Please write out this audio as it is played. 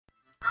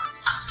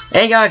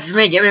Hey guys, it's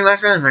me, Gaming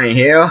Livestream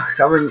here,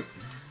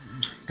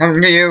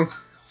 coming to you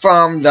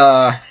from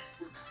the.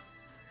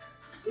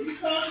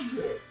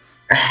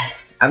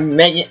 I'm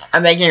making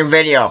a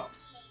video.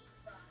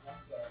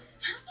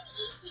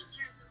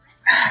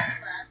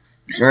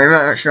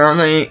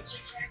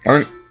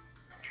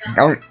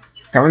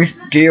 Coming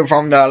to you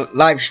from the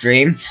live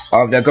stream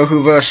of the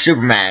Goku vs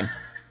Superman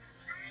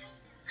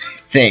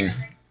thing,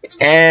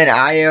 and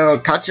I'll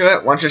cut to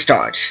it once it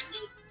starts.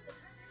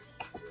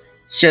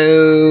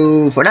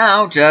 So for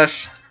now,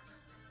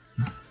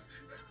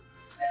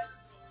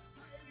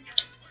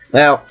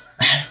 well,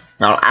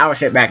 I'll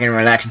sit back and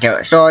relax until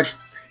it starts.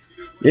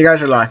 You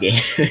guys are lucky.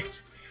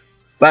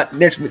 But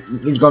this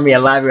is going to be a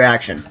live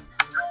reaction.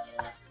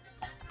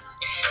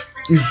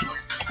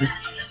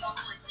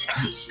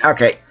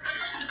 Okay.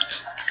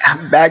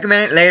 Back a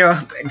minute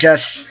later,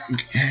 just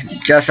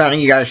letting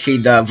you guys see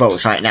the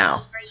votes right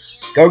now.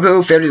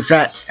 Goku,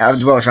 50% of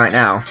the votes right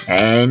now.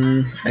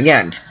 And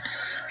again,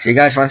 see you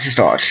guys once it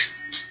starts.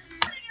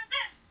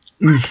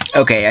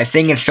 Okay, I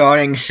think it's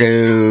starting,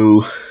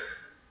 so...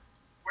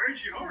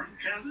 Where's your horse,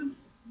 cousin?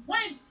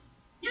 Wait,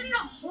 you need a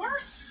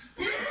horse?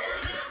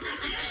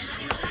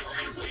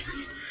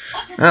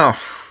 Oh.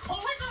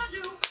 All we gotta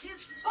do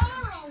is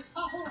borrow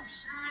a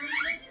horse.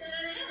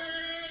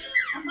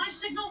 On my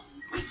signal,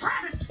 we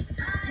grab it.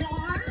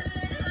 1,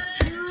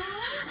 2...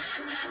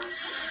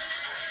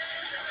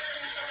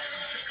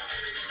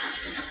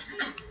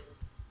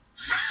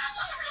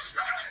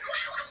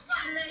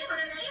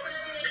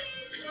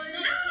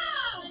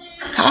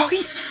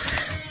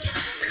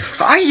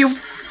 Are you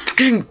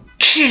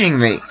kidding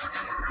me?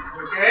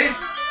 Okay.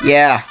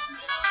 Yeah.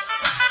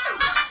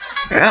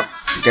 Yep.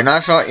 Did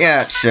not start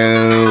yet, so...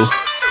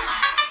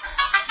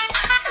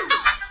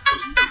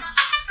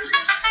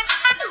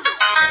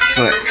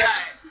 Wait.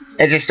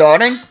 Is it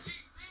starting?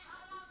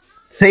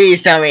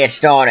 Please tell me it's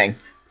starting.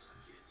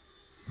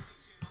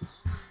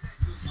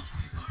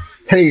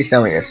 Please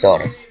tell me it's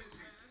starting.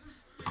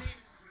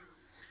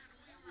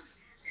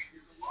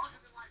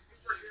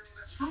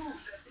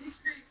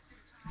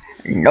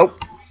 Nope.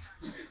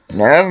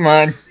 Never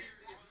mind.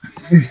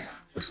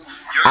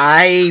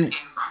 I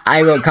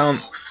will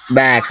come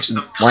back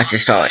once it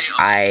starts.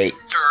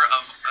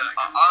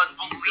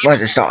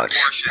 Once it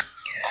starts.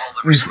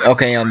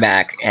 Okay, I'm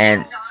back,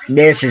 and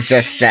this is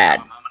just sad.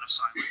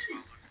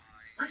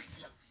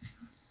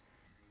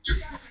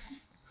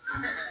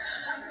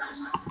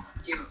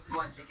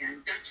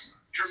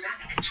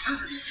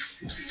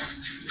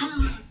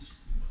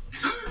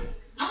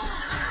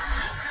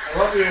 I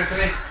love you,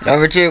 Anthony.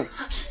 Number 2.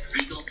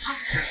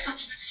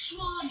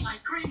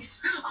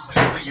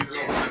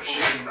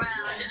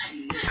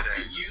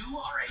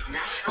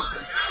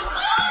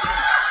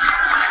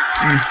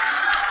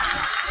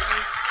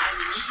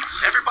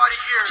 Everybody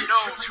here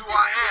knows who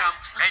I am,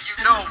 and you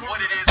know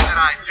what it is that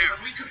I do.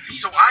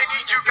 So I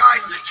need you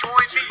guys to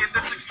join me in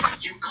this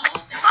excitement.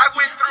 I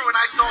went through and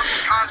I saw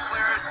these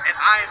cosplayers, and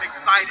I am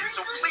excited.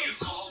 So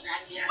please,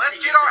 let's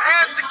get our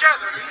hands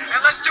together, and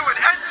let's do an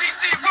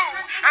SCC woo,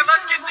 and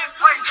let's get this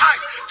place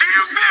hyped. Do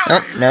you feel me?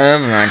 Oh,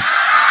 never mind.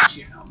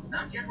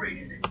 Not yet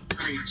rated.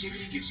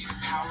 Creativity gives you the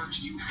power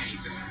to do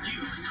anything.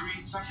 You can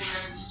create something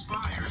that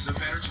inspires a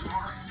better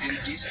tomorrow. And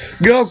Disney.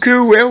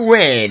 Goku will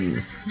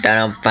win.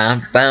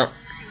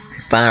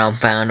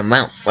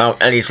 Well,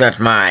 at least that's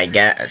my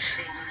guess.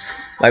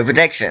 My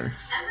prediction.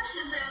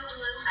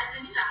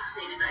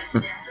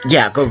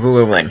 Yeah, Goku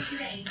will win.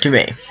 To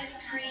me.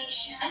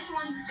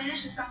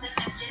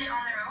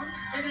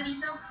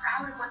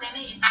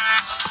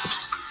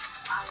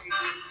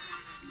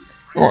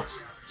 What?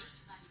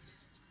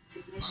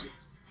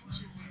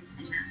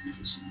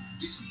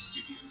 Disney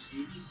Studios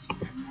ABC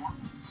and more.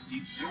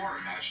 Your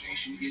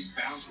imagination is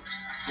boundless.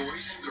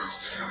 Boys and girls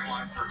can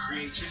apply for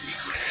creativity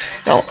grants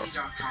at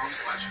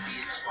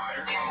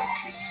Disney.com/be-inspired.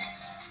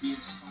 Be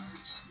inspired.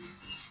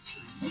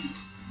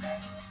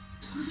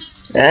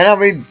 And I'll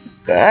be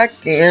back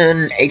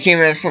in 18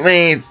 minutes for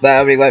me, but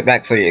I'll be right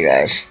back for you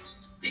guys.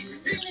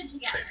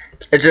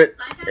 Is it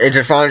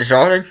finally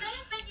starting?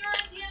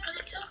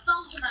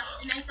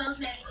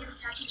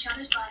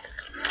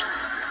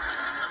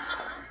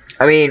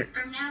 I mean,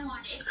 from now on,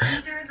 if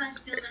either of us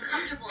feels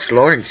uncomfortable, it's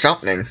loading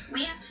something.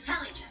 we have to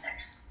tell each other.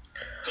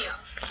 Deal.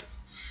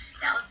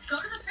 Now let's go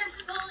to the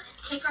principal and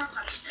take our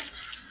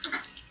punishment.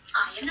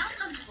 I am not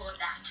comfortable with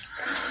that.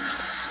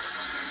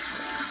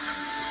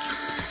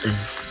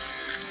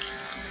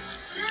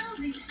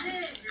 Shelby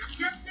said you're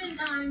just in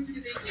time for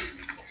the big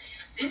news.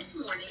 This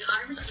morning,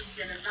 I received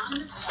an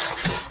anonymous call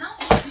that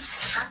someone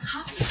got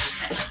copied of the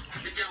test.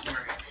 But don't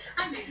worry,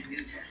 I made a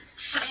new test.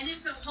 And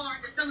it's so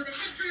hard that some of the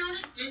history on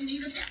it didn't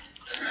even hit.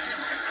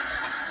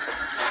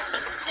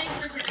 Thanks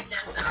for tipping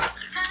this though.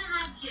 Kinda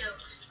had to.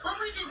 What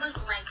we did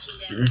wasn't like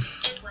cheating.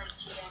 It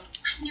was cheating.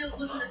 I knew it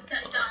wasn't a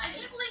study I guide.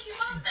 can't believe you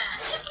loved that. I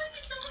can't believe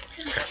you so much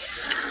to me.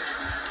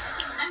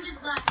 I'm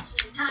just glad you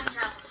used time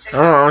travel to fix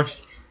Uh-uh.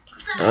 mistakes.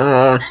 Besides,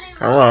 Uh-uh. that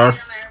ain't Uh-uh. what I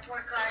write on my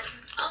report cards.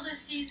 All the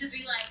C's would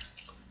be like,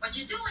 what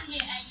you doing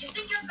here? And you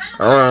think you're better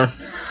than Uh-uh. us?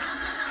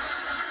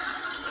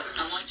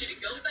 I want you to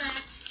go back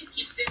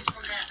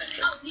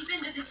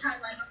tested this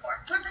timeline before.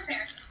 We're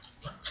prepared.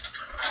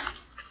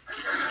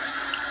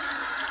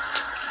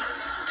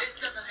 This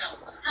doesn't help.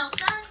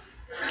 Helped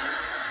us.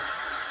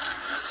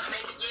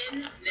 May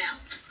begin now.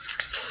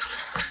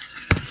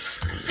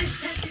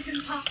 This test is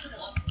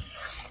impossible.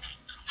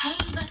 Hey,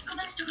 let's go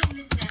back to when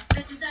Miss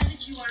Nesbitt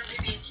decided she wanted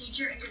to be a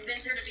teacher and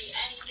convince her to be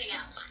anything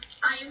else.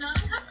 I am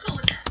not uncomfortable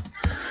with that.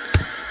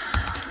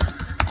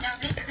 Now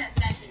this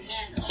test I can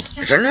handle.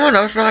 Is anyone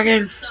else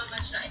talking? So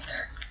much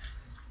nicer.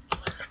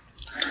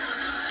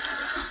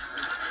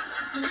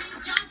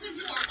 Louise Johnson,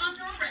 you are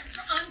under arrest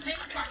for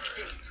unpaid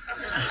property.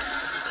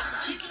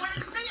 Keep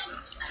wanting to see him.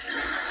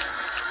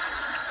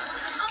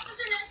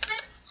 Officer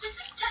Nesbitt, does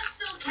this test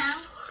still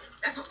count?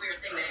 That's a weird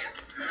thing to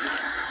ask.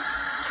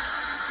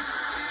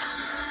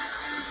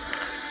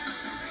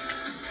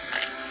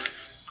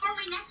 For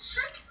my next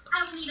trip, I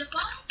will need a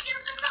volunteer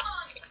from the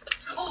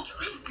audience. Oh,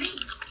 me.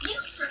 You,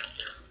 sir.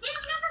 We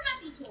have never met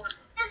before.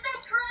 Is that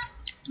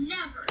correct?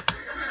 Never.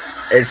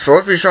 It's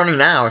supposed to be starting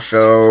now,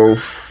 so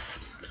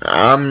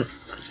That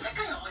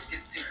guy always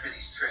gets picked for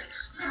these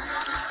tricks. And now,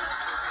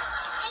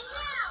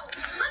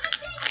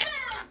 levitation!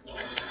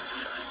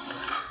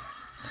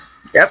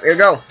 yep, here we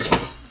go.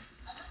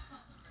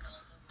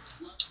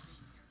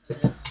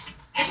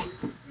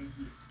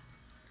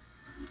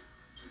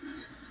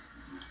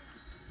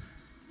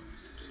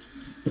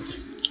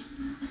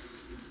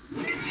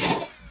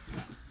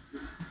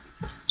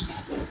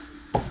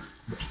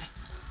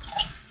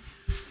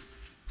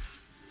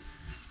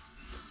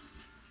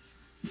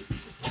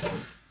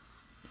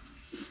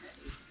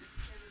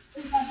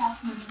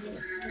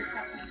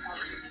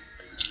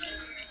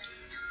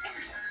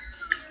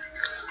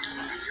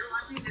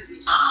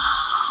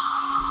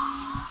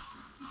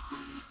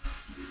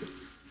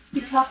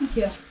 He's talking to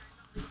you.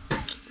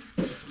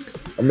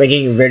 I'm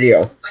making a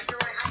video.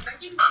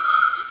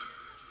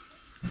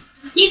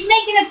 He's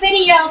making a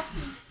video.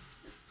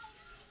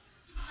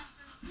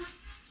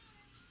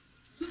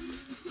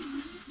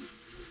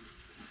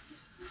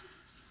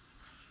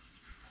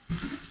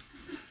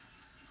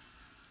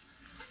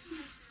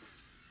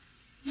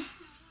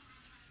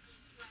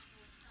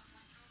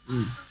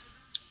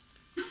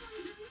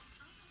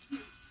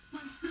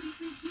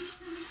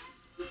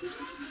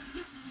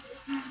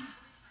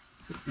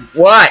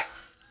 What?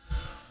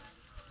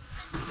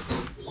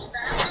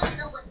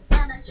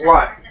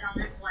 What?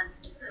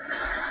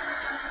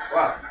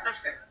 What?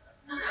 That's fair.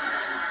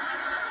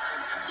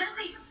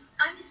 Jesse,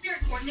 I'm the spirit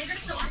coordinator,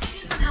 so I can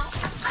use some help.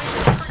 I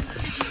have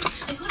things to do,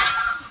 including...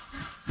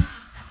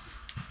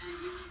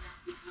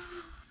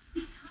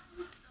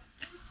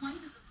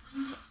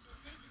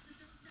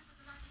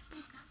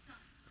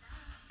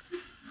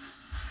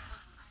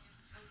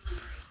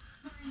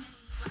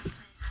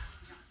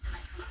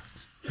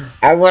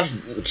 I was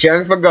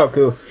cheering for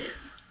Goku.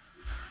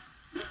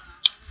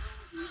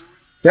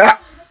 Yeah.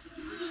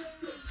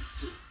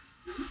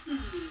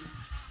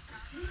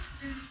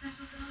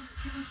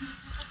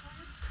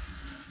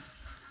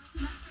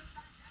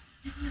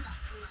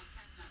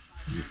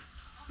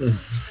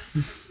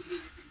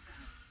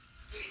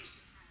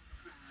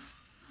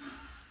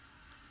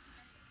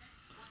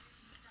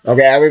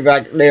 Okay, I'll be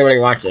back. Literally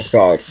watch this,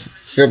 so it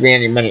should be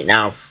any minute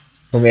now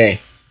for me.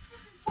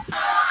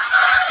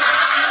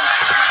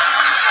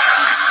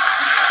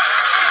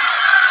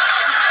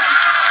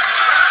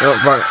 Oh,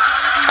 fuck.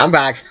 I'm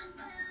back.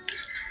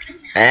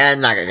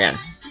 And knock again.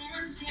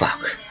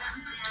 Fuck.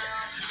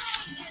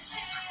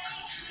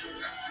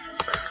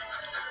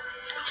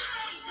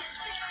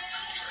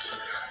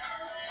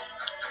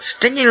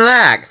 Stinking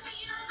lag.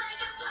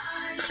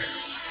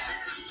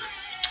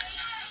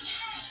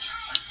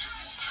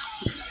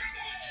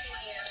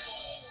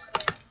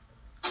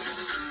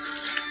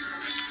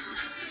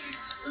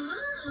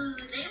 Ooh,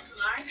 there's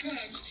Martin.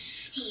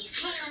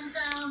 He's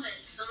handsome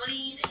and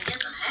sweet and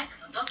gets a heck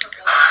of a book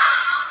report.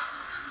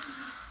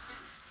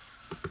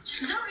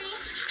 Sorry,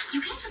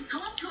 you can't just go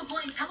up to a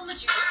boy and tell him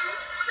what you want.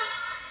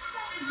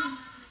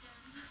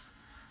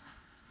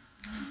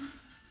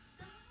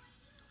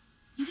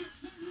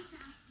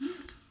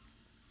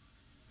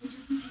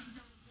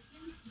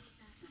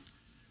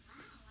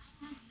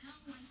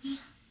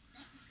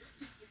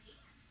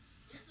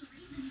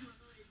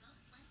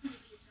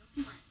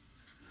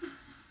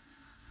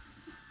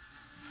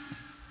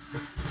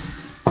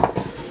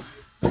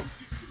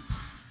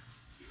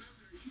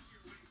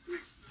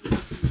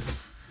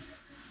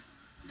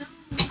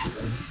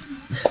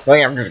 Well,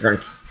 yeah, I'm just gonna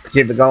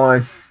keep it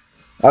going.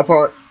 I'll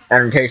put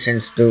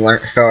annotations to when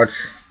it starts.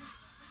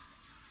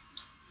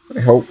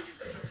 I hope.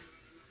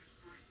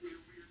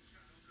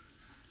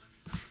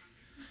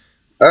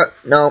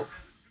 No.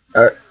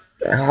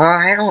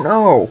 I don't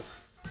know.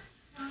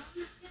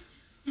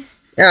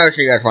 Yeah, I'll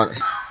see you guys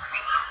once.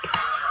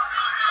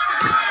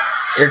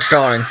 It's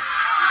starting.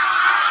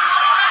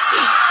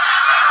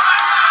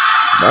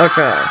 No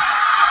time.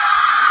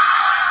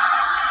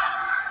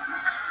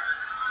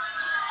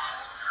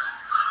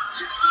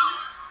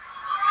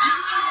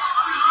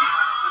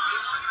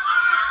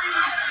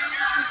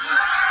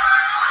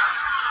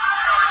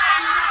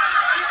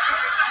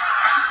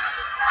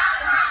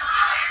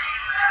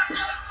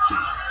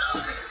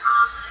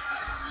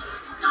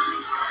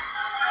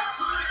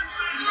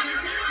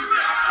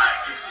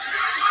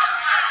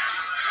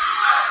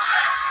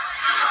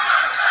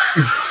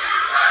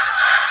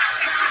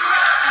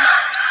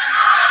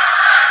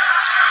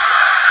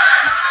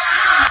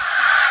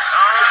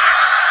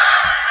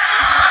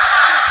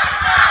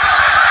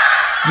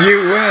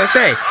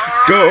 USA.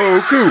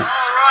 Goku.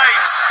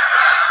 Alright.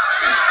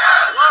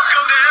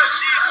 Welcome to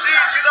SGC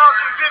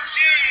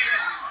 2015.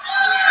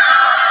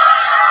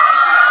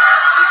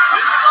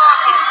 This is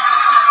awesome.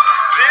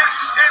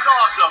 This is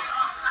awesome.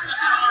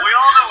 We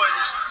all know it.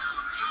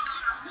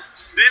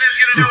 Ben is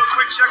going to do a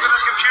quick check on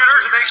his computer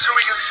to make sure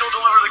we can still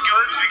deliver the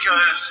goods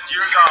because,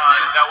 dear God,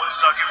 that would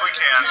suck if we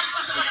can't.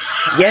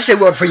 Yes, it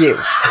would for you.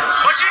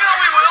 But you know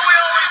we will. We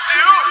always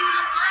do.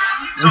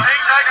 So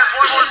hang tight just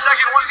one more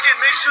second. Once again,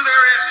 make sure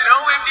there is no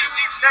empty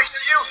seats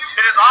next to you.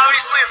 It is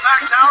obviously a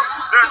packed house.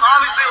 There's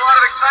obviously a lot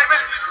of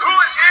excitement. Who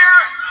is here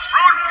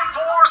rooting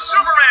for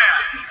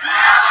Superman?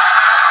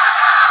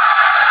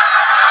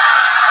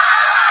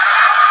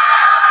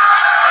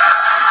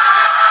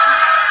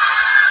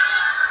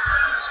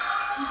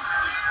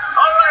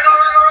 All right.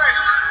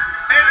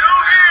 And who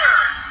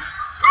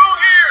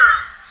here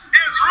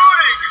is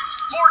rooting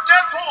for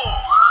Deadpool?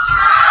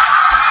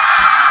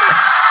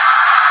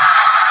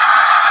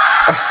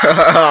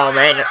 Oh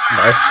man,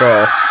 nice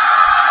troll.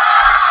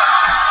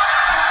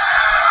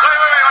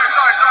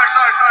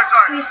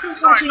 Wait.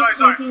 Sorry.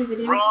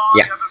 Wrong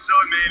Yeah.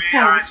 episode, maybe.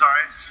 Alright,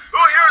 sorry. Who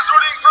here is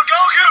rooting for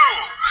Goku?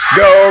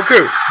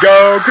 Goku,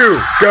 Goku,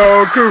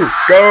 Goku,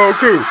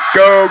 Goku,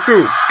 Goku,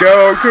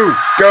 Goku,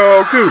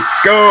 Goku,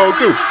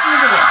 Goku.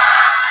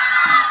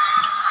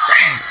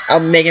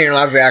 I'm making a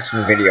live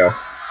reaction video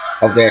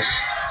of this.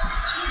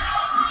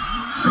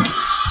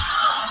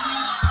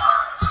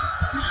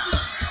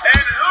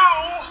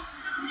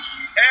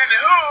 And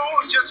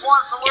who just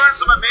wants to learn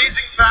some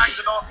amazing facts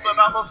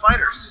about both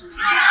fighters?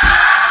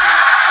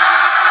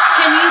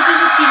 Can you do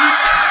the TV?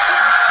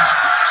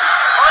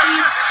 Oh,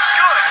 that's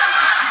good.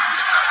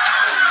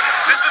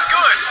 This is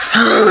good.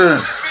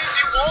 This means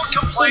you won't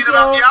complain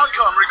about the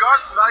outcome,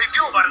 regardless of how you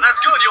feel about it. That's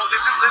good.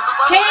 This is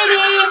level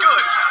headed. This is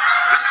good.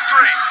 This is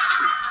great.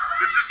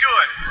 This is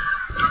good.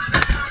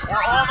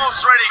 We're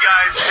almost ready,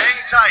 guys.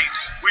 Hang tight.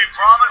 We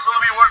promise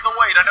it'll be worth the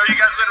wait. I know you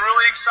guys have been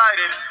really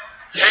excited.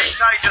 Hang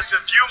tight just a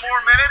few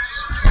more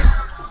minutes,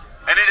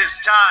 and it is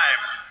time.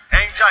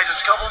 Hang tight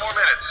just a couple more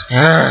minutes.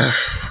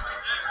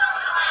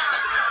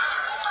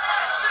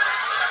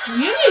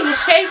 You need to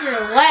shave your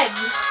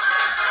legs.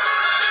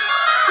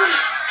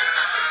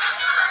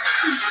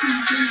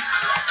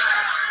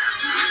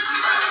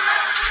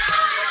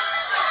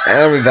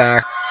 I'll be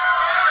back.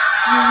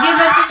 Give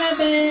it to my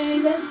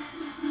baby.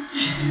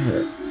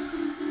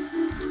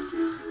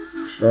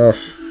 Stuff.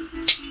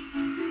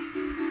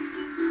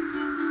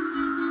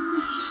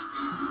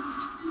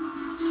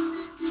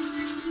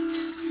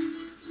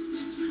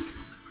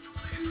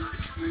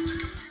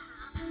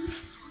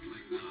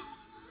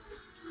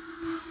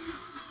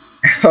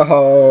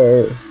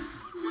 Oh,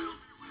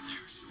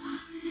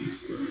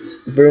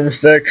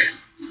 boomstick.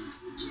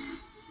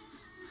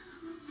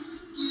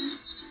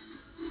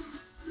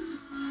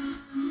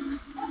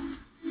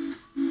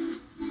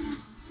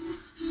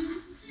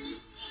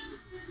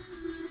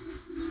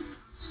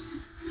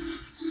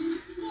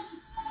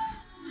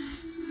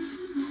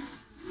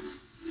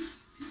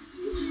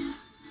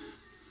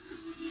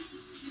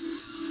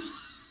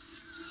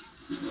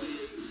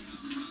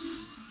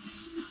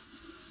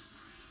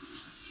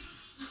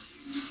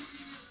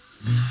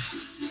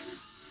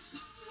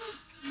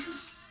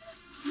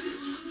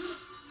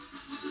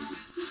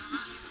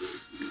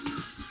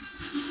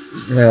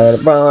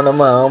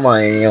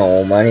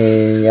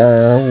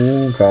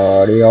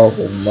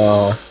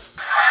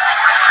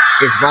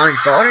 It's volume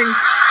starting?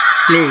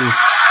 Please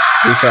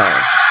be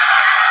silent.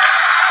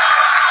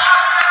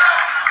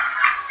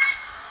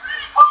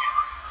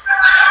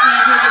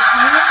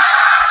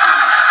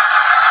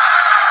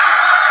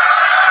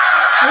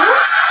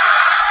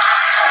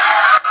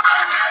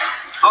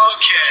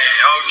 Okay.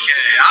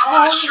 I'm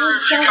not sure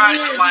if you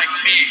guys are like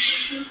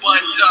me,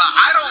 but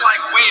I don't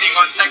like waiting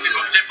on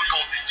technical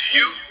difficulties. Do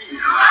you?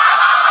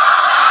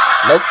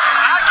 Nope.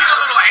 I get a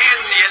little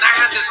antsy, and I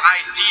had this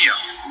idea.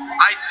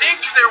 I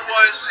think there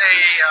was a.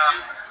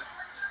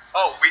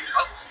 Okay.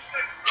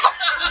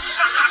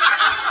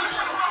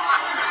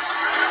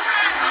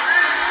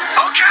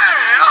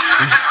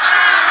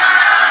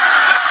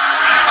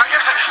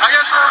 I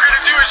guess what we're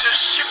gonna do is just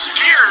shift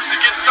gears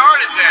and get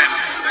started then.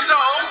 So,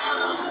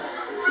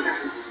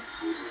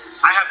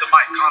 I have the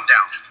mic. Calm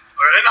down.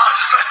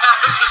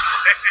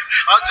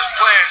 I'm just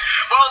playing.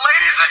 Well,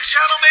 ladies and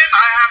gentlemen,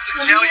 I have to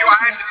tell you, I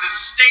have the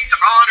distinct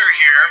honor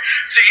here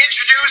to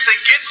introduce and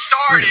get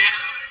started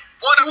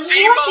one of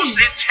the most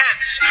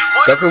intense,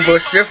 one of the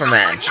most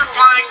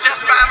electrifying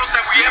death battles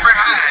that we ever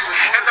had.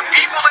 And the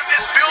people in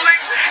this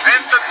building,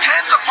 and the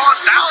tens upon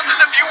thousands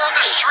of you on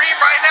the stream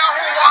right now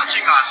who are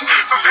watching us,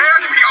 prepare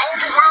to be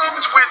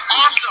overwhelmed with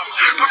awesome,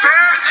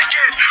 prepare to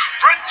get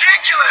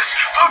ridiculous,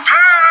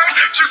 prepared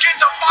to get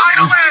the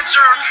final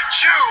answer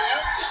to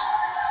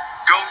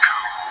Goku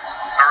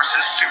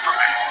versus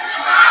Superman.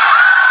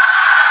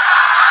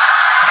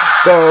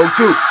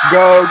 Goku,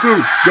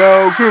 Goku,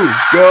 Goku,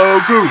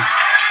 Goku.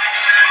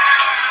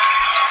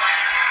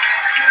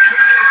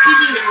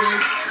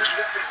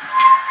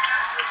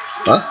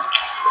 Huh?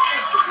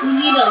 You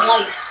need a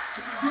light.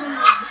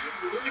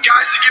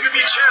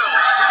 me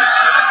chills.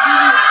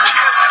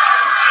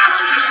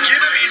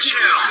 Giving me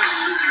chills.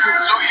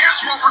 So here's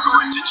what we're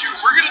going to do.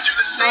 We're going to do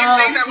the same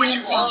thing that we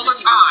do all the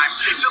time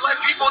to let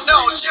people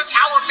know just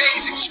how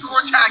amazing Screw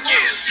Attack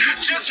is,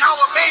 just how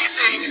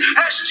amazing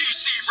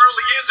SGC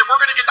really is, and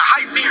we're going to get the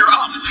hype meter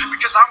up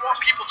because I want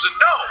people to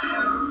know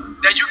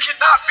that you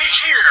cannot be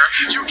here,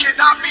 you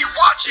cannot be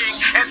watching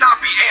and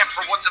not be amped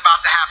for what's about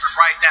to happen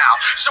right now.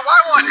 So I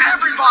want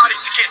everybody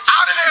to get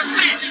out of their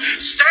seats,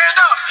 stand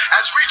up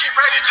as we get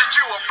ready to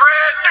do a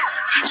brand new,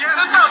 yet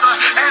another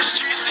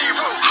SGC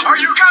Woo. Are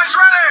you guys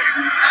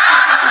ready?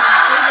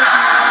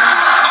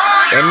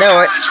 Are you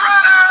guys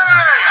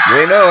ready?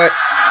 We know it.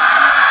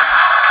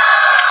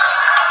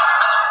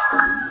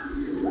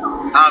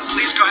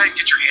 Please go ahead and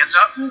get your hands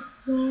up.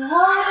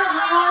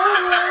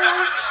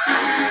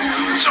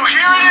 So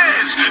here it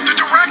is, the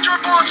director of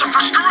awesome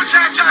for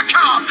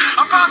ScrewAttack.com,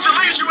 about to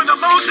lead you in the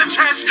most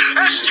intense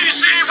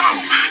SGC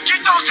Woo. Get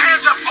those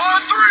hands up on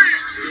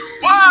 3.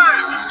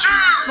 1, 2,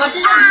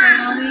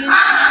 3.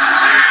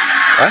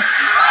 What?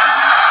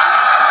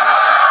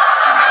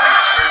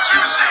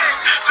 Introducing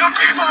the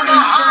people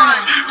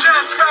behind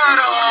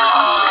Deathbattle.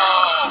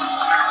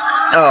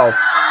 Oh,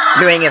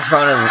 doing his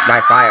phone by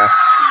fire.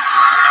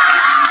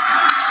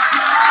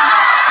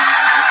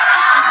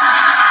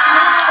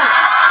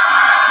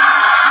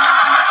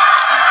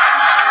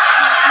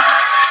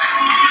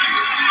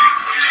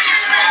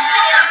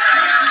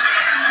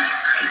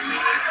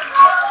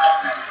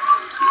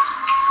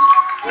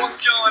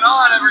 What's going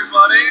on,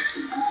 everybody?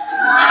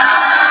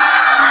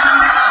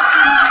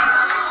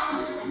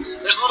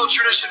 There's a little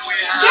tradition we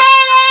have.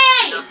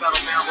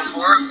 Deathbattle panel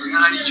before, and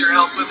I need your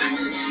help with it.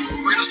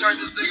 We're gonna start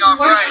this thing off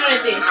Where right. should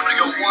I be? And I'm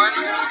gonna go 1, 2,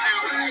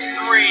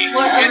 3.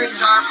 What It's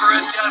time for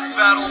a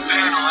Deathbattle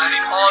panel. I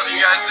need all of you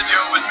guys to do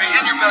it with me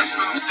in your best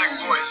boomstick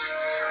voice.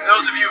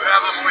 Those of you who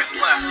have a voice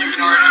left, you can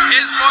already.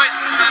 His voice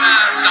is kind of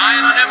dying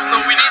on him, so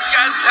we need you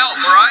guys' help,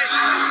 alright?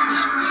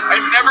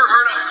 I've never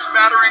heard a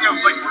smattering of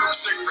like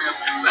broomsticks bring up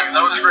his thing. That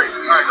was great.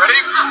 Alright, ready?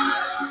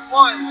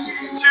 1,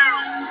 2, 3.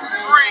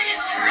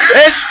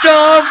 It's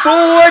time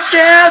for a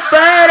death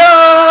battle!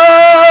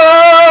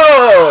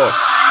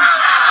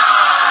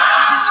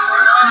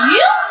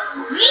 You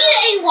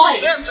need a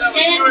life. That's how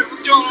we do it.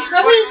 What's going on?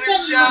 Probably My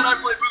name's some- Chad. I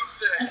play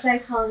boomstick. A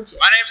psychologist.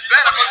 My name's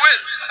Ben, I'm a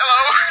whiz.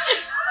 Hello.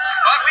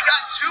 But we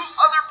got 2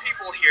 other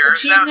people here that,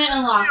 Achievement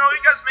unlocked.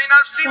 you guys may not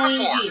have seen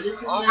Playing before. G, this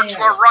is Over my to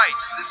area. our right,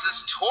 this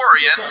is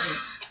Torian,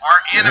 our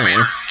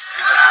animator.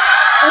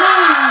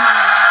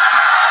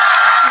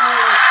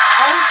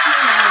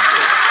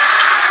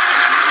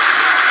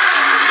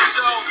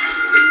 So,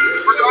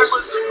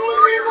 regardless of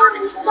whoever you're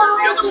rooting for, if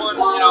the other one,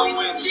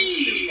 wins,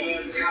 it's his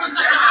fault.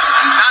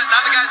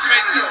 Not the guys who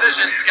make the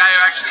decisions, the guy who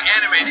actually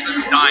animates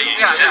them dying.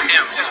 Yeah, It's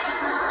him.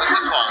 yeah. So it's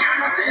his fault.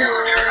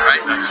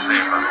 Right? And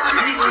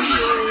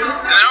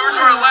then over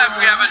to our left,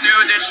 we have a new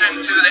addition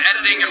to the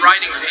editing and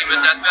writing team at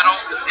Deathbattle,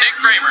 Nick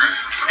Kramer.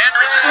 And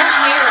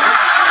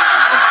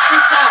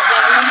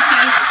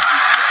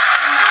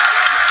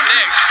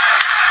Nick,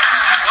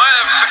 why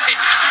the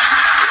face?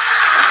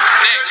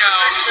 Nick,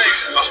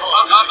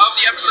 of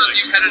the episodes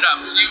you've headed up,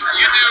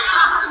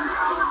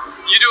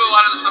 you do a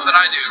lot of the stuff that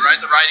I do, right?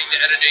 The writing, the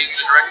editing,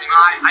 the directing.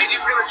 I do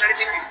pretty much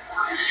anything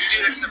you do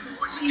except the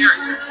voice of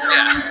characters. So.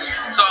 Yeah.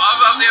 So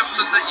of the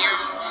episodes that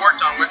you've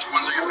worked on, which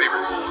ones are your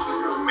favorites?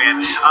 Man,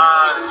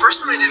 the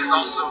first one I did is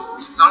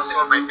honestly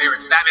one of my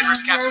favorites. Batman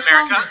vs. Captain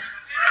America. I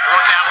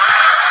wrote that one.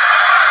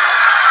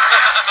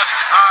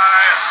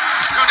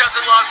 Who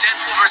doesn't love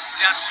Deadpool vs.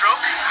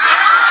 Deathstroke?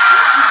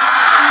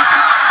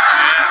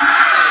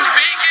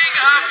 Speaking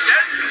of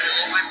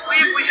Deadpool, I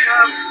believe we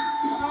have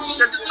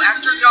Deadpool's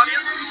actor in the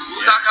audience.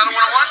 Doc Huddle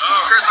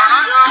 101, Chris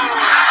Arnott.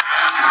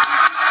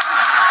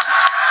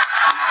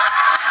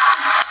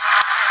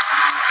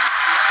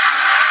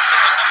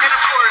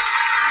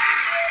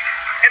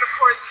 And of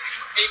course,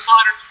 a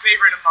modern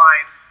favorite of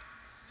mine,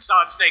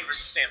 Solid Snake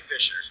vs. Sam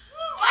Fisher.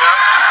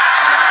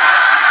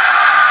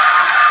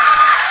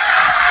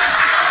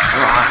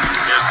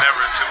 There's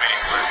never too many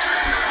flips.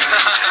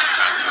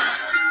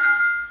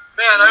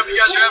 Man, I hope you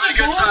guys are having a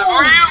good time.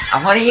 Are you?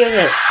 I want to hear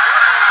this.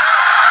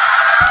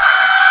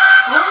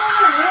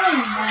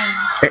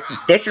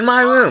 This is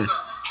my room.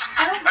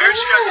 I heard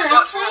you guys, there's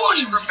lots of people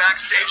watching from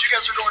backstage. You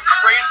guys are going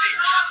crazy.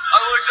 I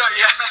looked up,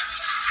 yeah.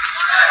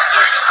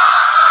 There you go.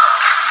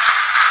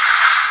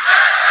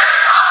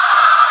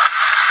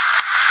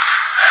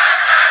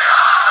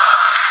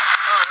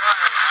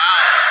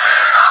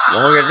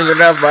 We'll get to the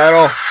death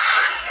battle.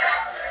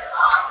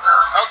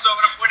 Also, I'm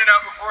going to point it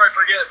out before I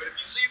forget, but if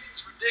you see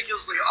these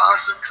ridiculously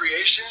awesome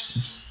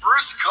creations,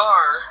 Bruce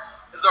Carr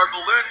is our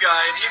balloon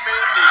guy, and he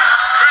made these.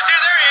 Bruce,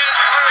 here, there he is.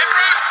 Hey,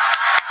 Bruce.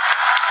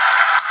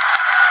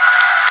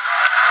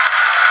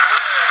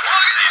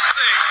 Look at these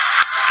things.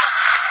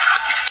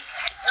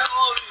 And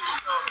all of these,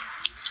 so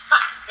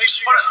make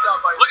sure you guys stop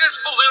by. Look at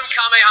this balloon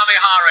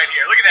Kamehameha right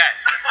here. Look at that.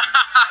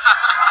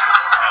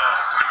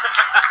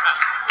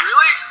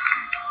 Really?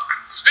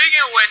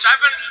 Speaking of which, I've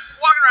been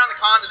walking around the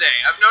con today,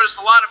 I've noticed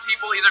a lot of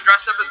people either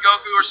dressed up as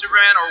Goku or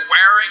Superman or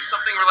wearing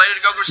something related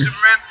to Goku or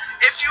Superman.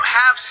 If you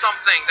have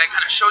something that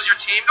kind of shows your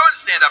team, go ahead and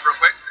stand up real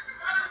quick.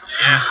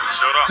 Yeah,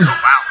 showed off. Oh,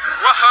 wow.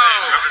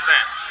 Whoa.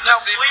 Represent. Now,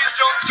 please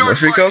don't start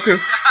Free fighting. Goku.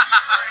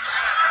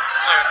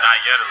 Not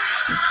yet, at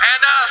least.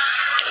 And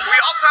we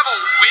also have a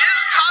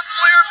Wiz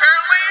cosplayer,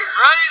 apparently.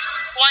 Right?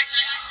 Like,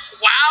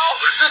 wow.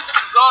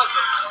 It's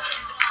awesome.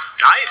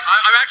 Nice.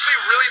 I'm actually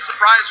really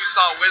surprised we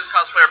saw a Wiz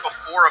cosplayer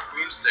before a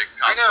Boomstick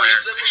I know, cosplayer. he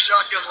said his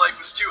shotgun leg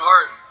was too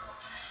hard.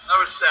 That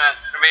was sad.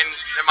 I mean,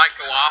 it might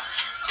go off,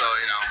 so,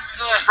 you know,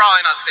 it's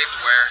probably not safe to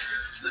wear.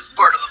 It's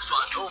part of the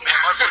fun. Oh man,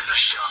 my voice is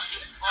shot.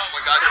 Oh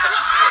my god, your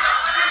voice is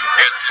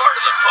It's part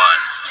of the fun.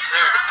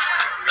 There.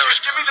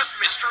 Just give me this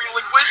mystery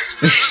liquid.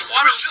 This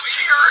water's just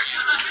here.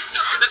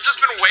 It's just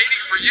been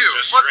waiting for you.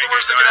 Just What's the drink it,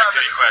 worst that don't could ask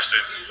happen? any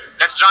questions.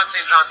 That's John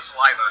St. John's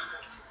saliva.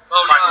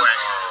 Oh, by the way.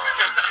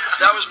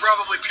 That was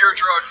probably pure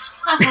drugs.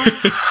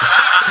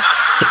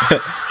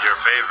 Your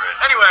favorite.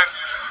 Anyway,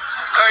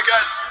 alright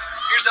guys,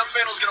 here's how the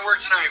panel's going to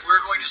work tonight.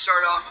 We're going to start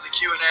off with a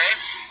Q&A,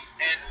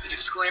 and the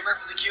disclaimer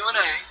for the Q&A,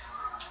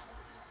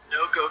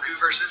 no Goku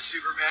versus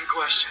Superman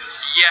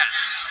questions. Yet.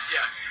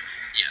 Yeah.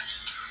 Yet.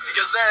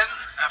 Because then,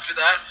 after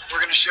that,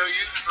 we're going to show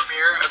you the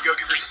premiere of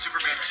Goku vs.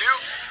 Superman 2.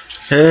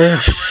 Afterwards,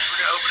 we're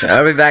going to open it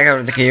I'll be back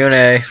after the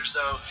Q&A. or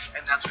so,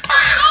 and that's what.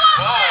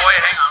 Whoa,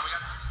 wait, hang on. We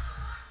got some.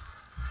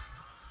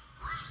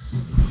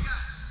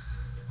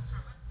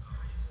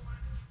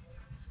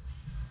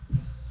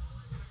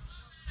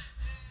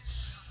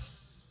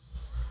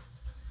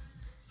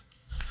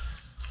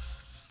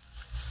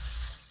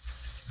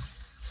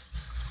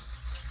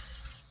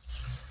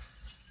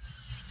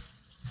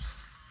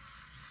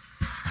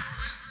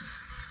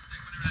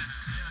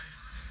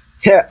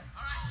 Yeah.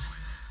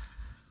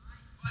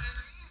 But in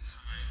the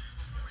meantime,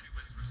 before we do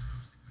Wiz versus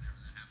Boomstick, whenever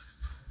that happens,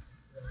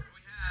 we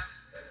have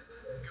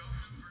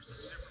Goku versus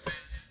Superman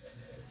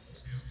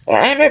 2.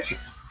 And it's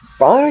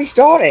finally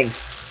starting.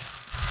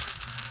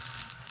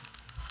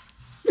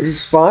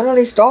 It's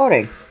finally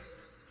starting.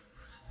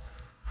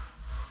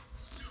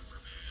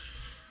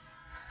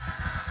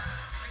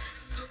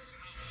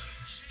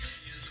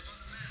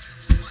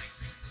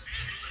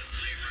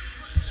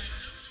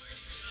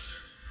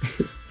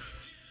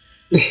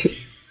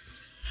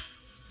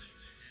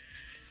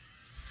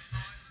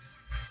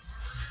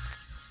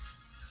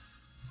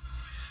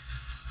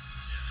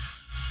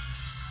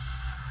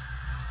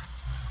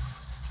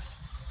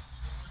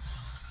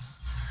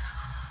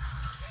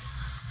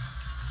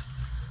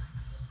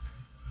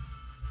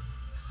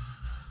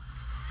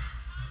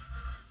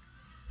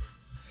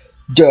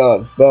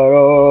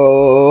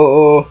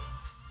 Deathbattle.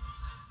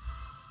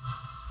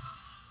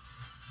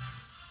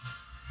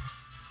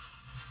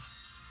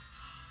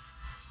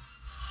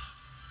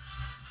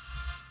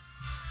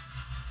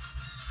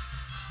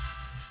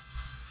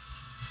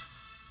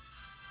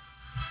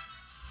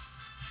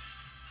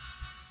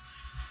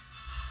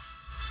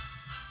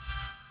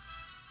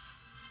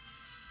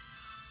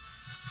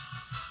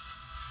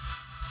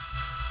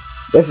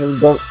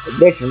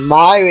 This is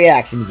my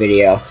reaction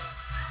video.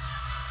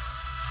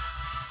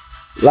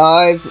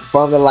 Live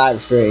from the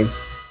live stream.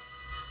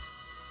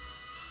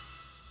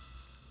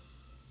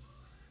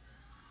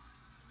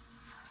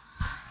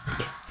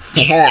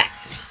 Yeah.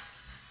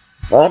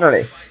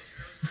 Finally.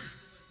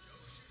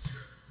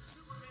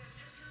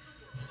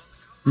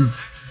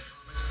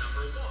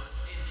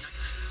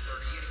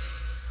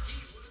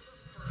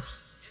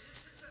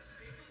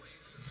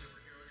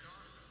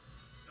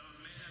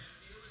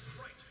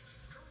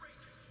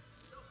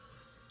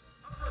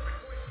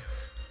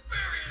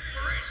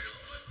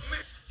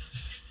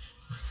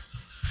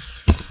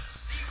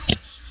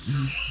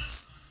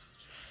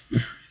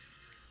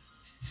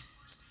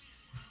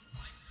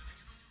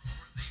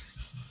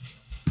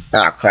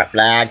 Ah, crap,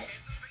 lag.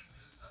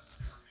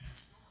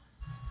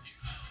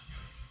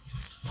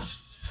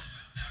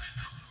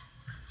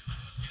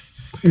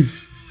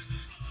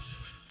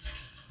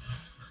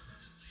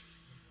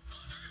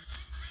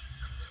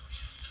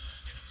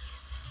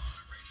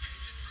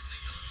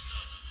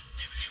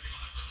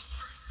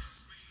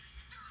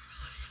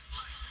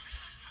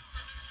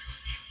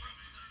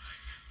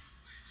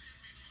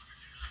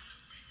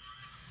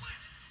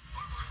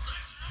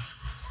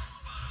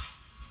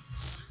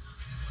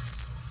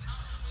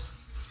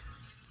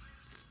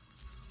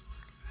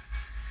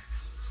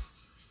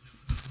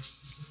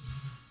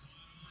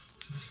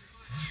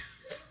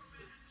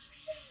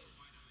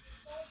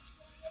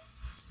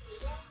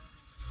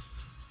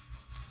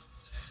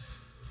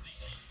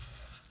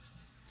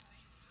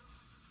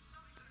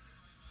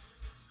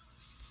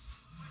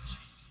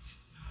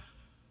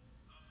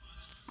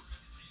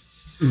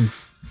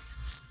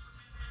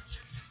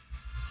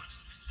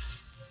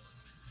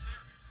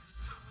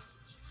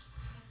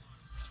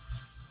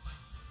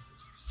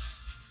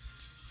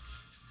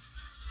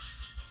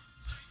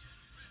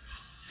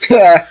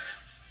 Yeah.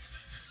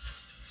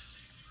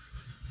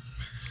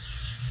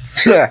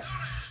 Yeah.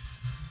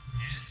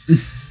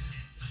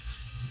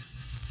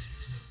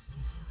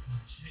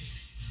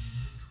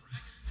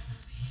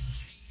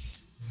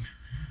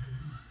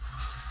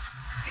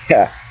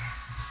 Yeah.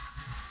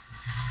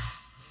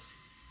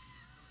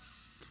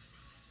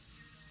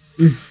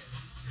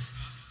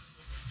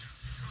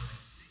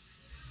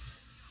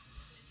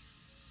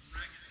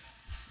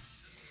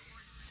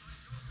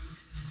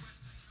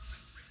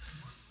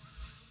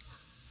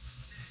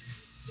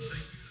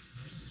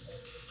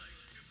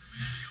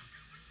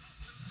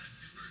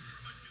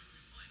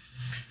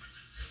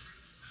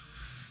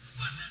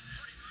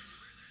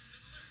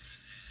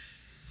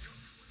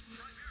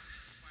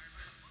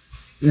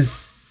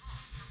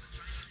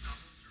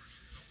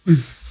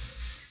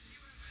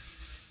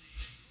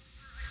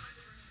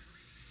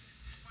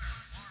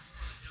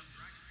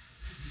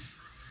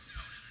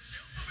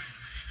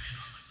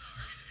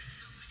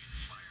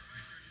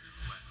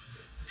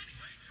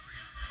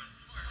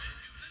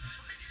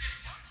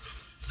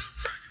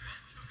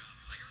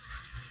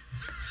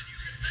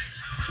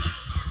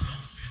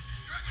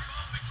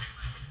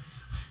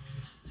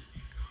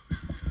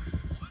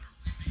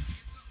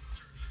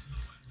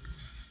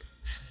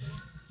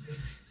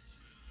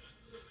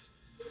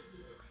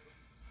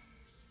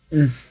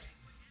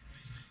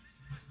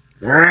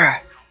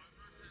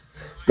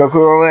 Goku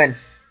will win.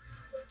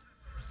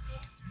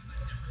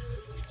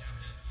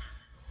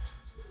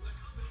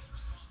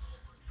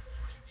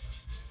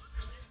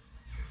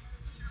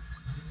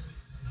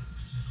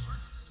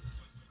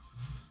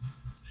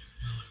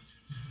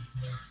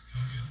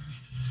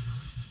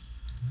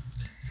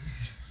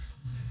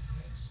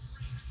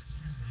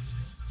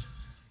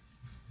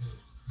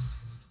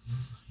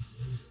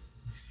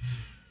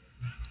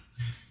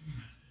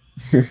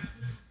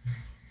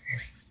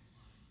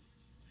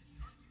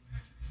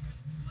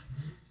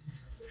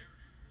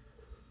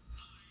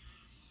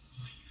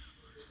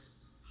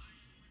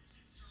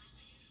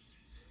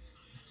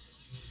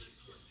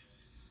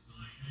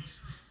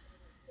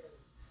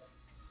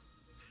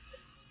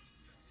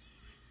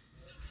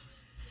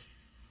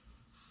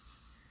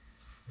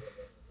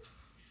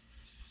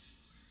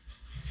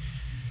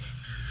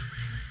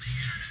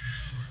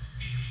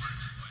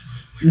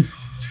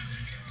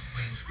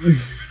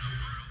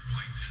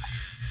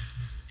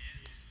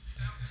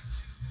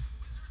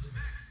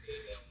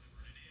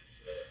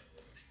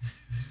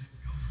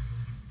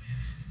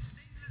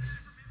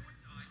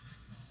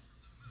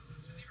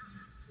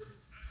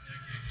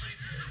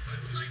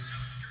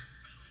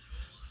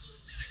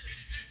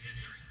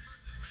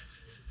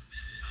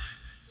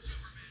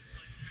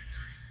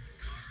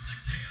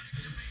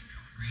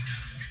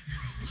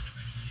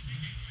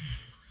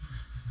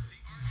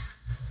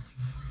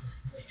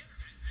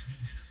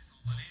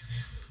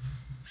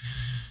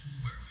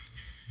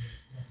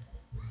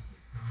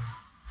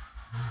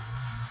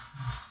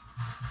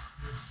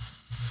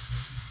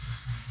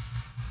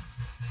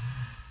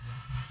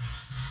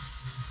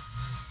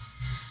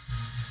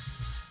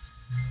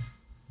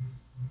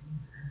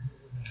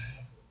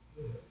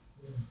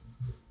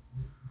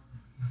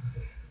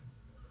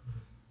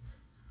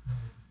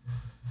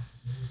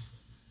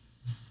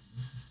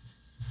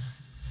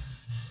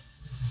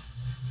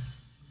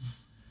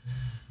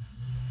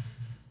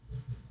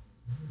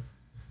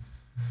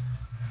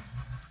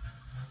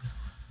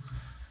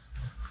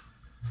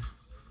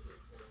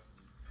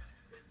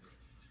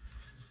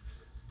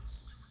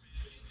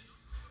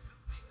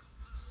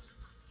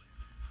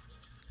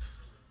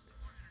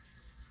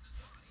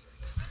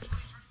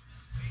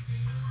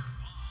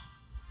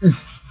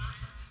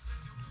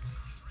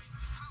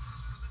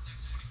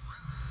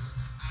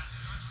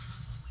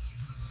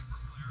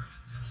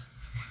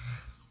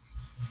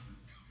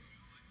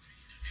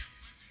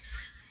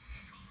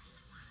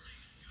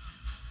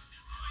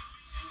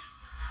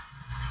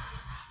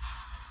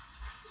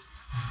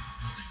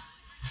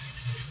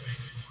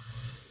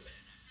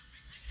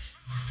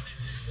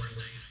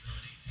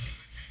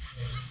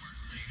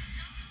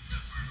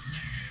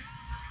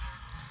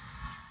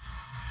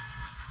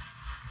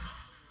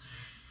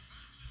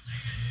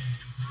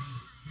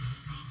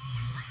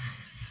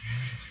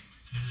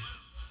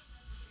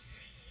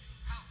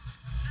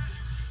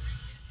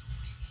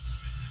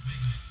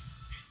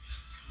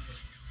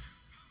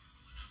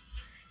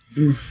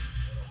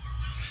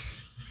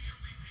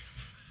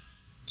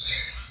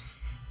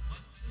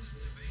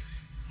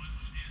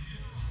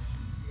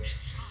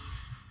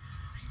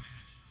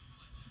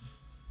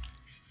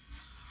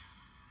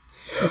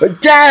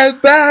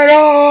 Death battle!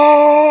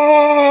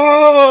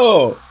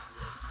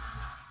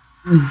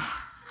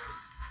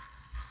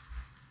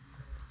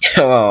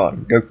 Come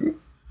on, Goku.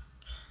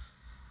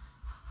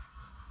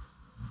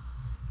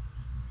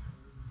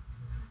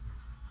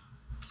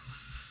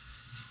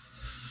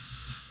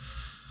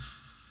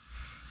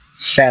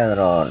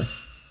 Shenron.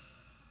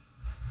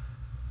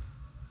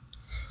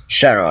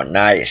 Shenron,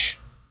 nice.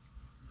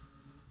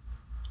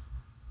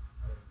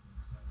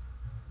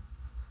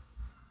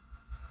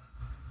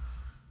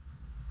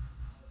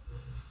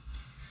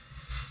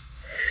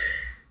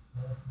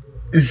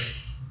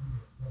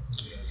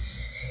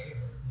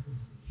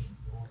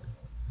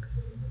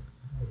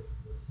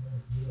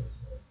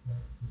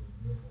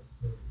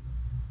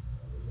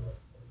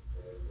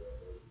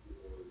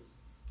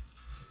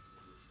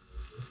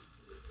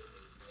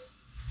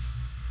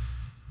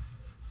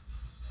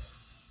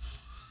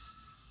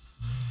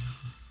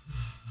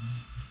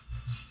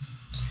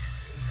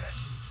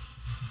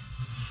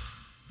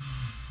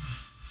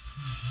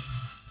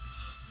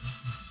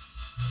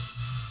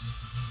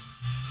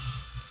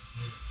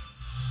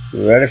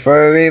 Ready for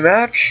a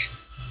rematch?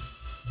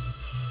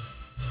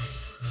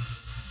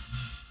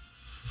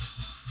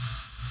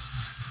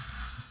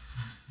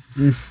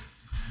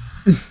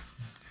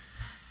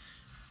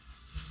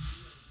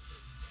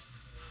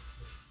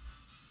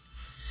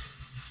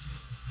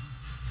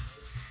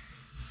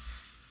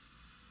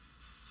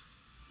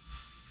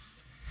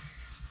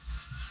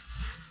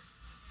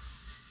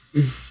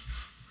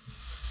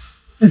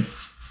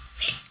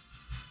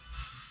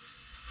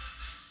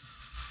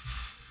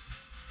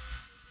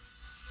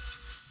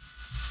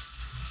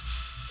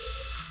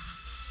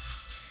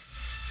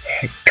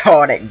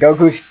 Caught it.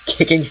 Goku's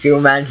kicking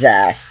Superman's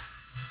ass.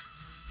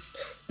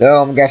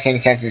 Though I'm guessing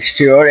since it's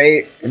too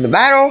early in the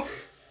battle.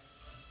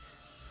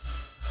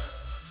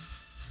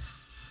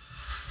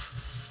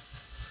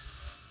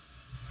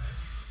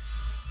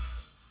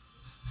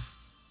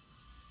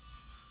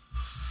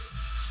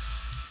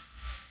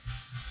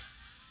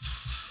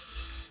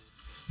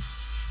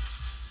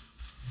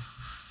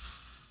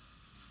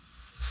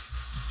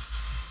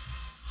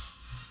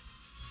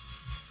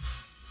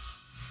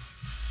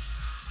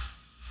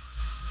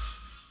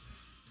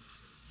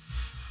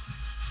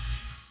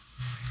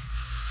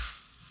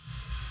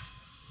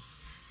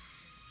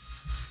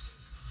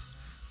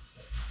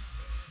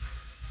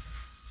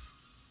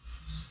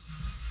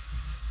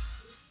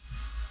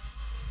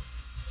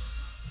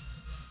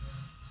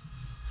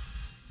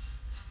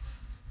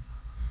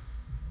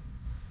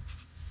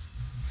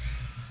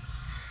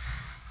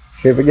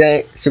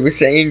 Super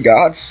Saiyan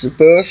God,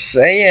 Super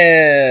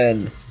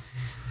Saiyan.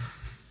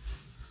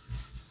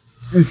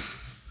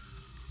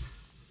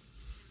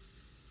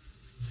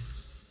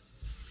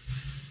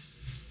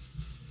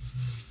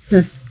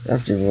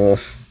 After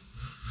wolf.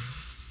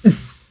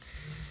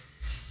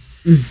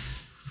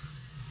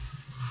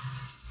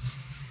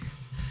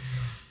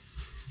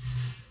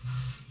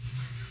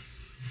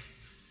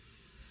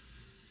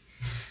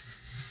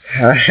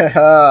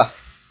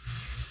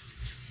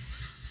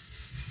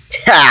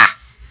 Ha!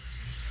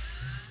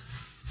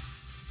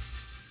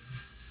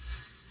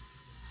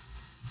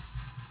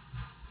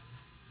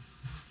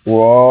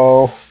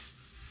 Whoa.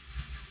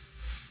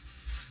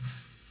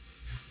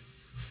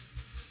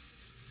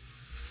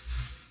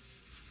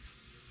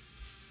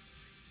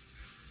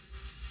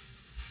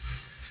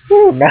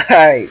 Ooh,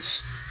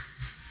 nice.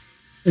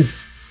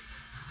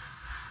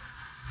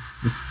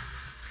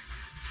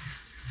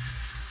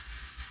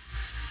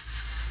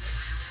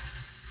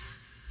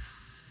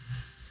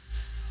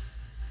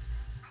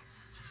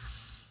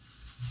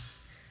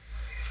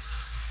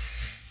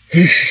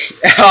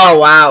 Oh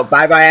wow,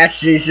 bye bye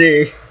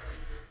SGC.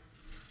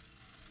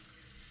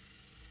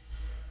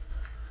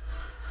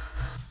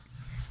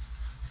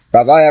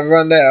 Bye bye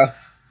everyone there.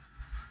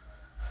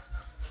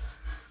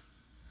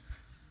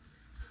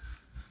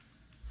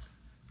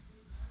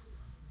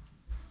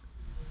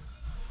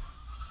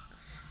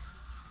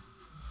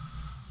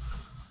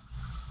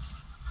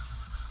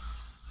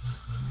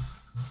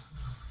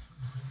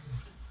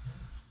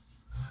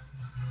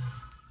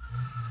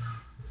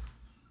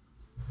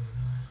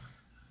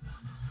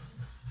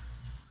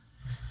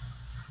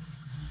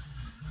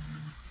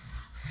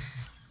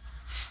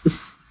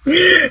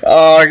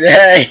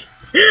 Okay.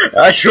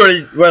 I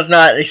surely was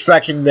not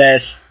expecting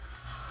this.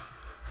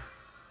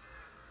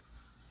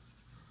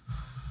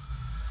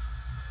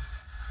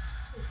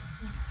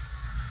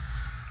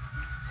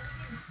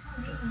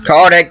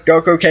 Called it.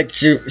 Goku kicked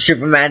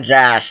Superman's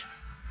ass.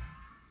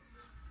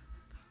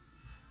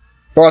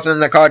 Both in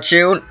the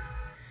cartoon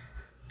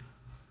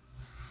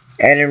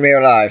and in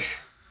real life.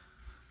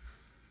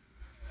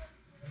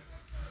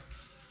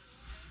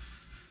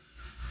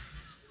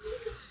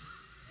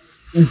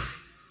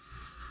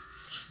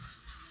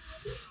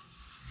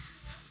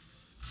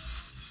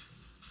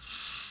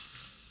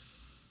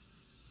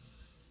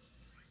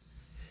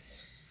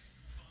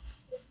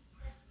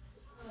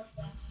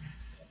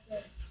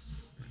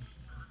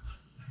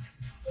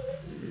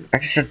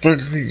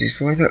 Accidentally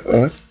destroy the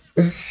Earth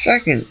a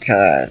second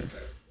time.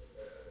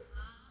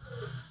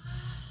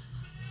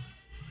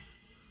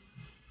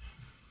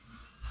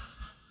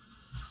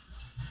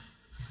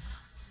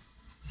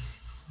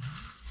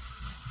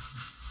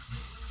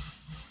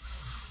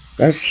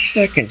 A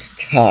second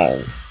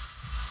time.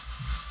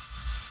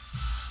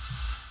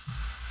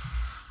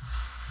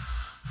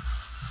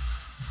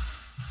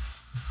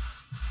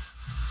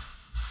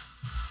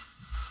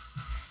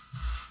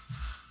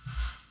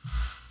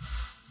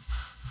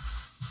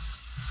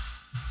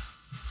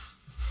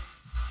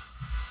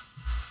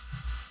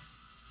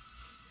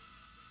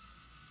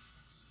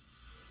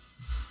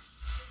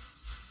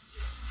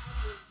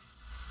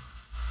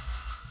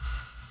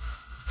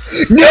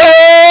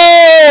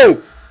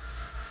 No!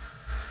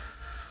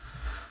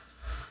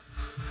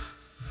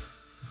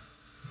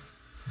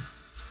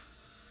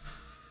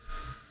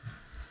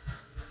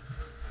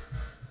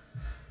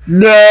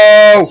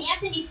 No!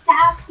 Anthony,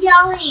 stop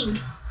yelling.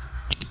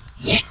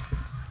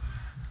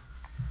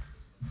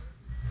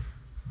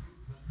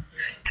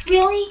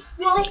 Really?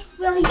 Really?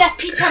 Really? That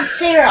peaked on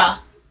Sarah.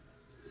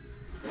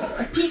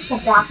 The pizza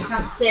dropped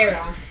on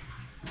Sarah.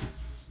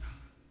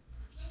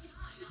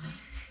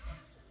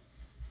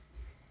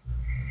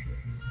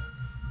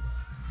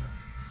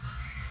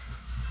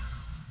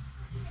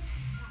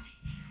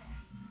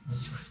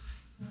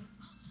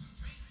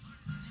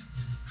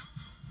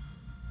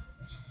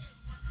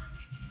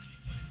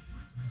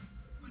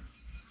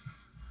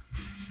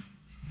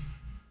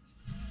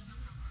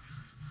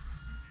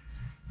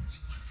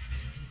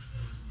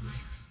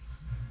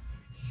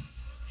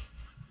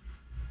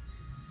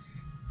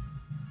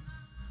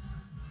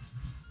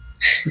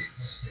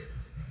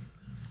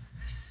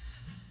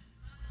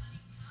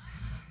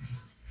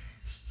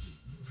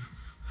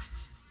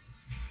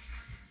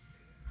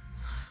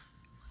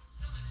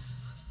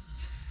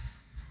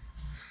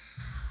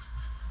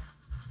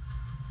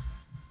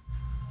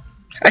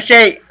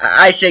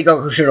 I say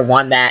Goku should have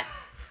won that.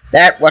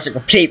 That was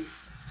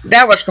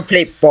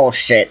complete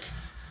bullshit.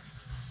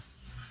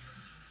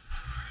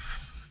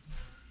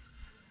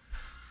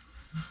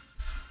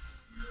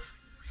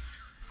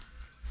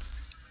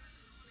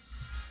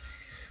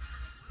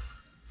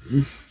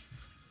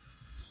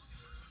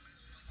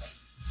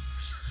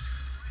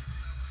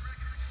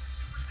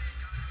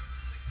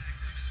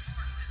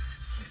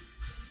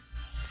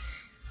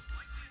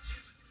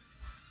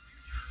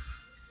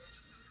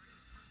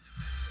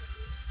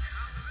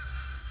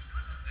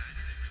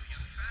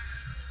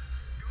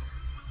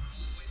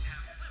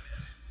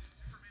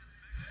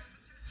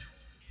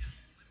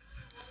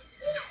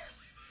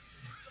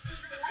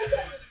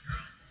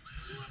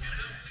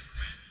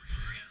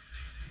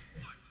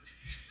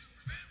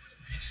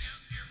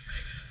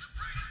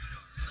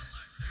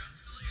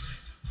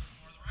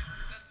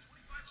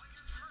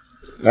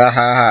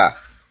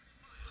 Ha.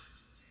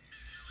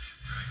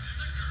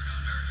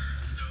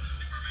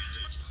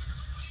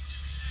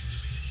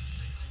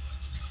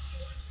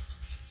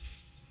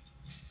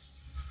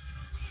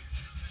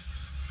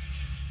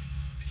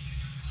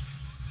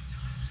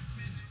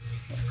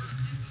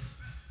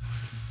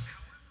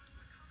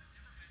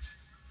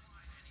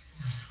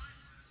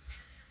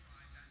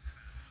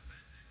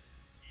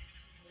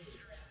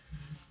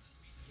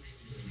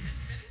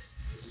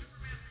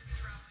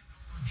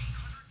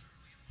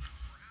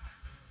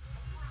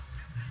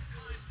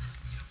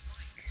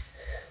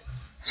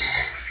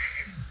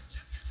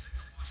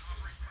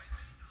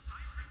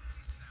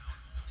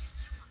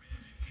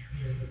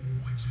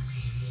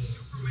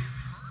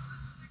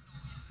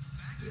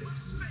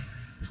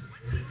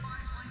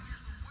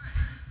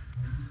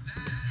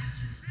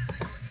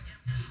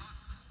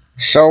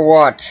 So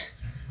what?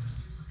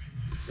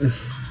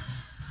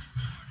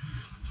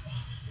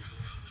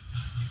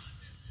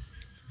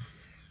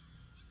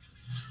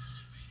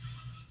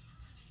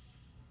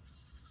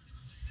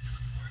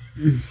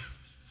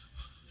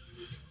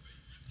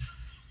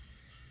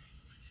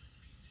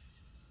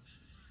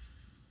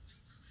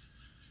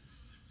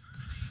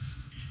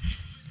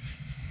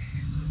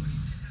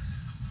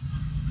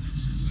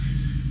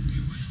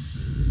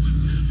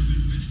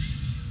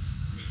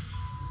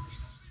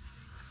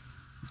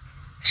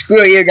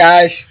 Screw you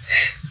guys.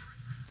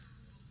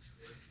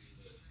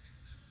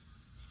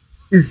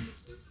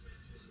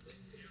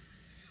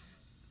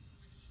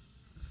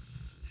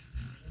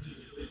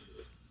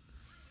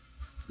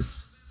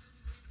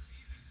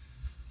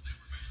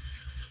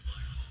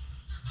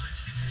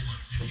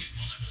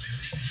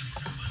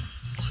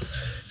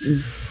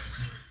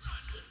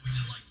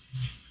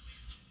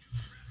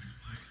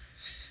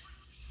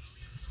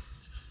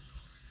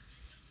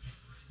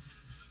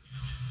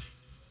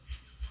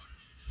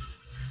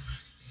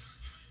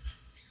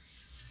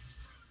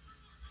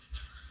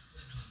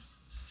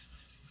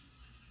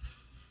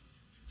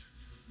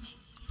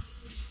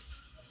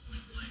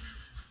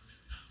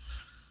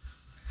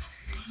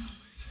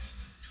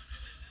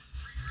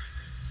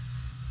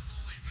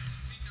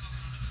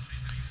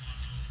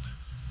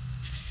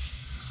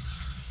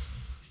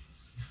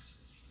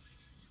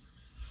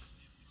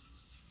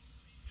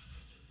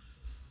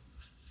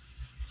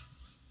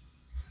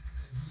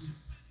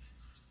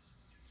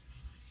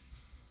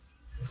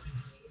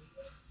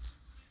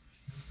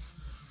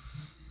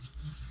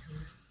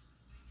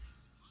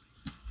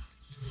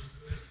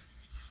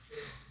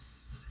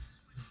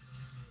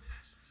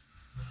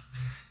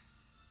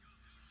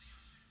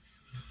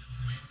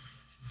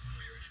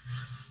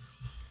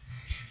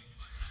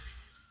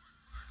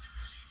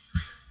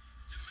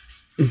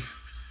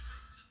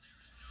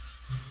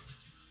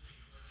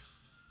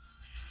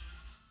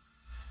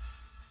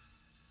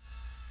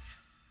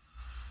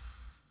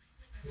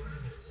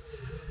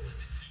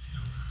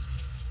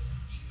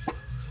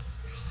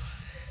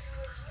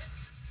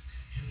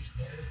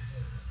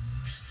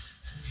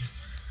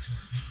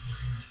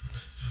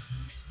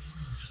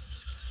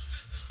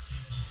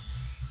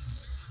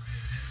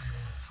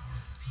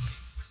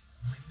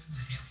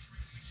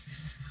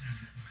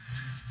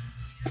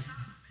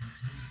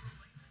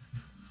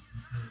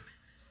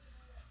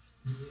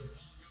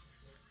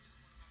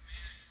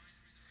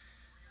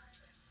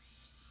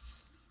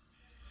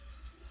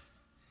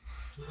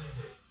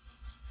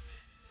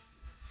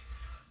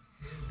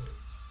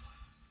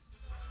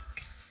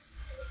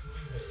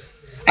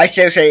 I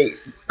still say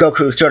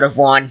Goku should have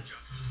won.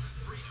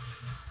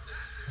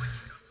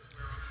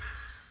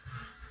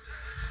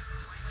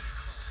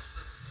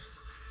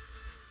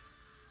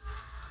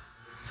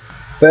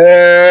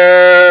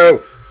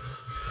 Boo!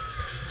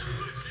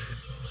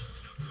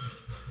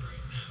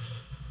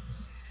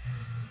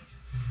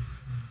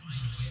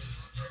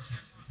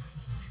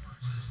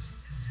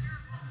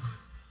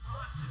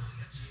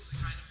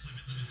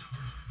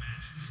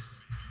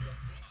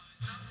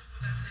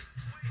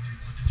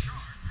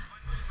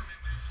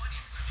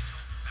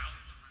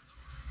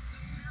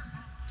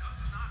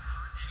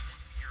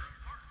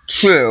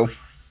 True.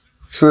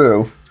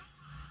 True.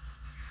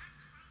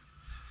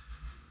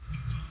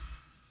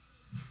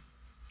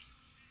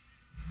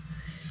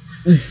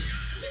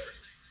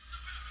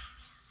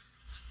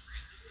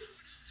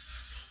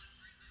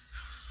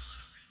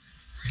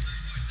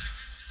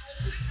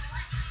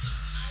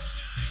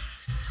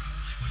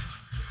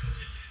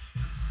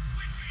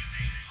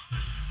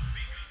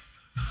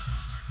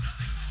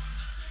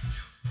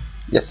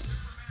 Yep.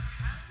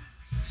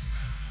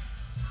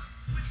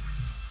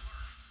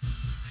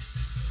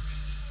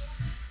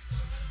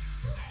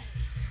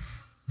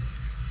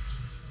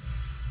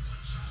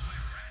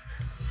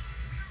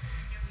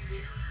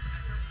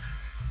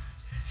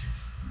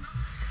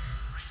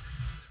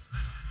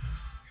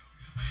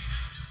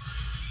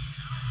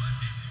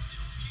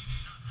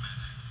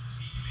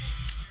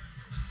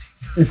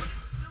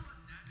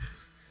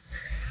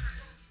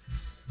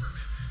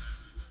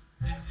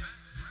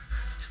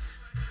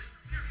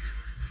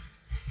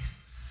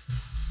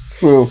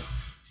 True.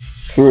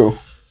 True.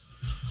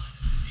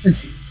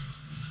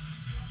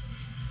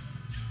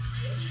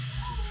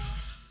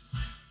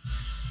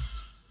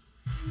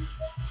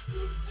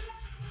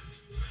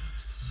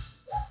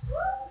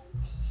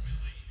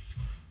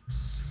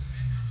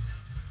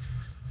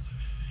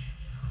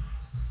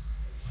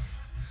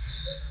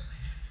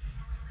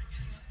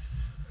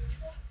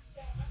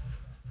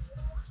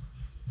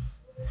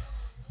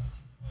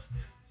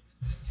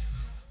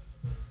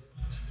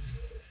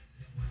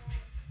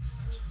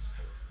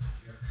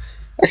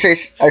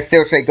 I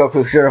still say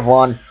Goku should have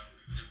won.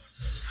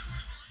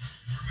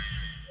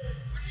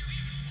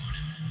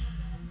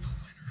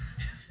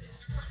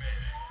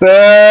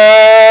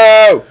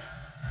 Boo!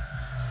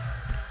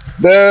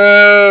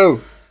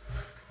 Boo!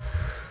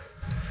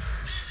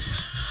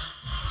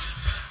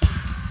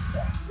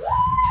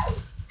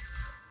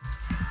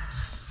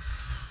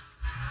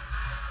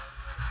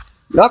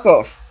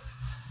 Knuckles.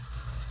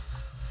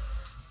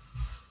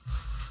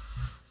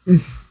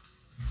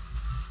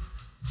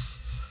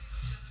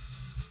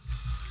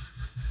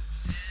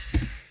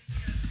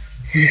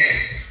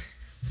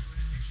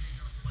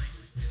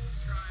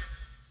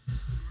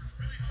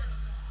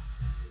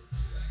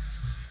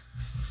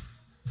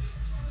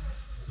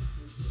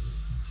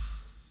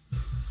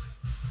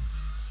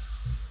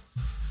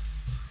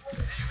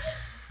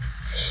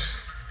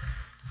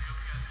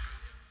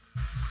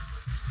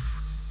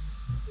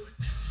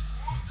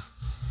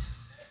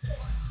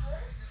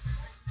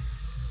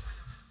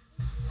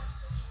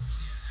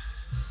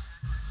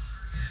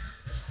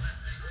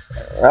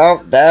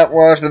 Well, that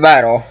was the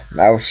battle.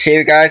 I will see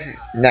you guys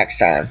next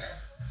time.